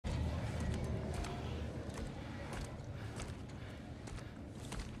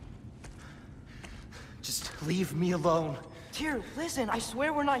Leave me alone. Tyr, listen, I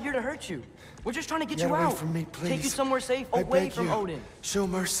swear we're not here to hurt you. We're just trying to get you away out. from me, please. Take you somewhere safe, I away beg from you. Odin. Show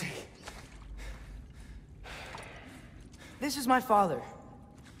mercy. This is my father.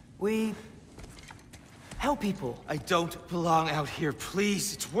 We help people. I don't belong out here,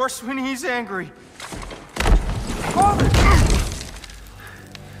 please. It's worse when he's angry. Father!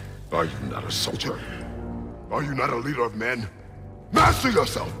 Are you not a soldier? Are you not a leader of men? Master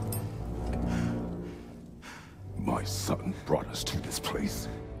yourself! My son brought us to this place.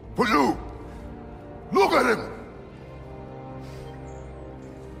 For you! Look at him!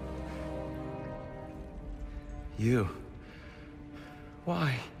 You.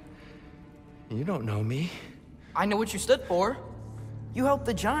 Why? You don't know me. I know what you stood for. You helped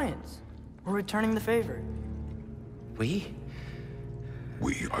the Giants. We're returning the favor. We?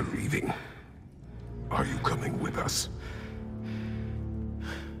 We are leaving. Are you coming with us?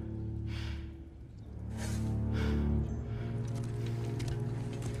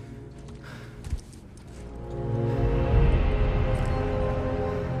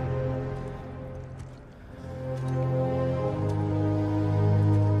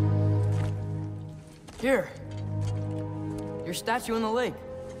 Here. Your statue in the lake.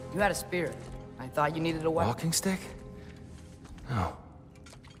 You had a spear. I thought you needed a weapon. Walking stick? No.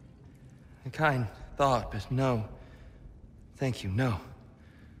 A kind thought, but no. Thank you, no.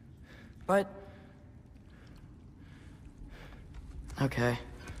 But... okay.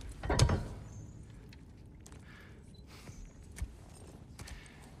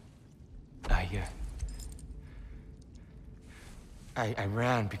 I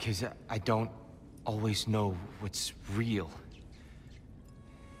ran because I don't always know what's real.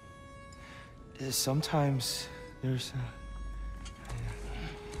 Sometimes there's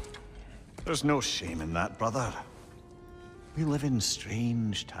There's no shame in that, brother. We live in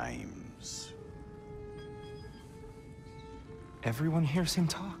strange times. Everyone hears him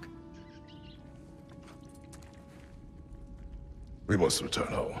talk. We must return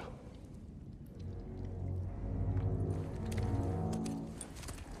home.